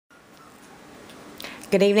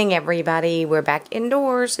Good evening, everybody. We're back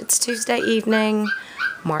indoors. It's Tuesday evening,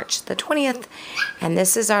 March the 20th, and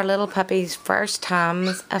this is our little puppy's first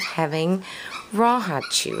times of having rawhide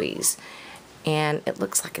chewies. And it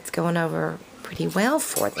looks like it's going over pretty well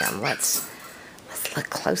for them. Let's look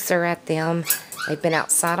closer at them. They've been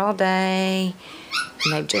outside all day,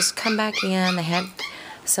 and they've just come back in. They had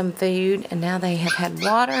some food, and now they have had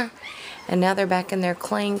water, and now they're back in their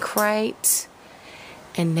clean crates.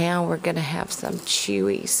 And now we're going to have some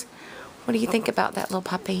chewies. What do you think about that, little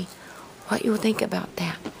puppy? What you think about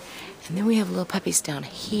that? And then we have little puppies down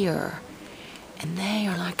here. And they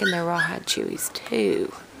are liking their rawhide chewies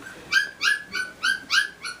too.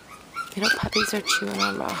 Little puppies are chewing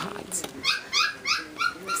on rawhides.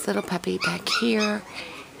 This little puppy back here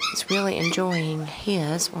is really enjoying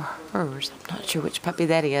his or hers. I'm not sure which puppy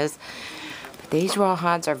that is. But these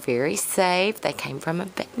rawhides are very safe. They came from a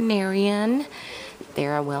veterinarian.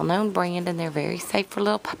 They're a well-known brand, and they're very safe for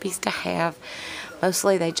little puppies to have.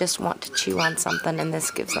 Mostly they just want to chew on something, and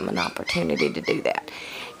this gives them an opportunity to do that.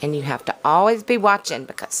 And you have to always be watching,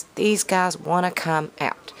 because these guys want to come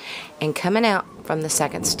out. And coming out from the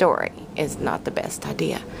second story is not the best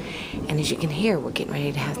idea. And as you can hear, we're getting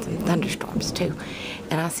ready to have some thunderstorms too.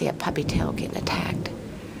 And I see a puppy tail getting attacked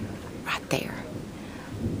right there.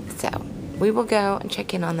 So we will go and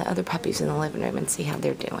check in on the other puppies in the living room and see how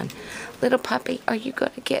they're doing. Little puppy, are you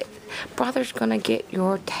going to get, brother's going to get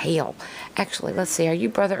your tail. Actually, let's see, are you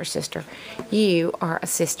brother or sister? You are a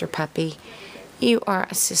sister puppy. You are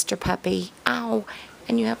a sister puppy. Ow,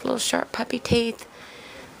 and you have little sharp puppy teeth.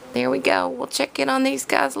 There we go. We'll check in on these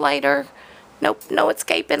guys later. Nope, no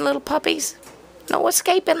escaping, little puppies. No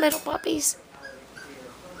escaping, little puppies.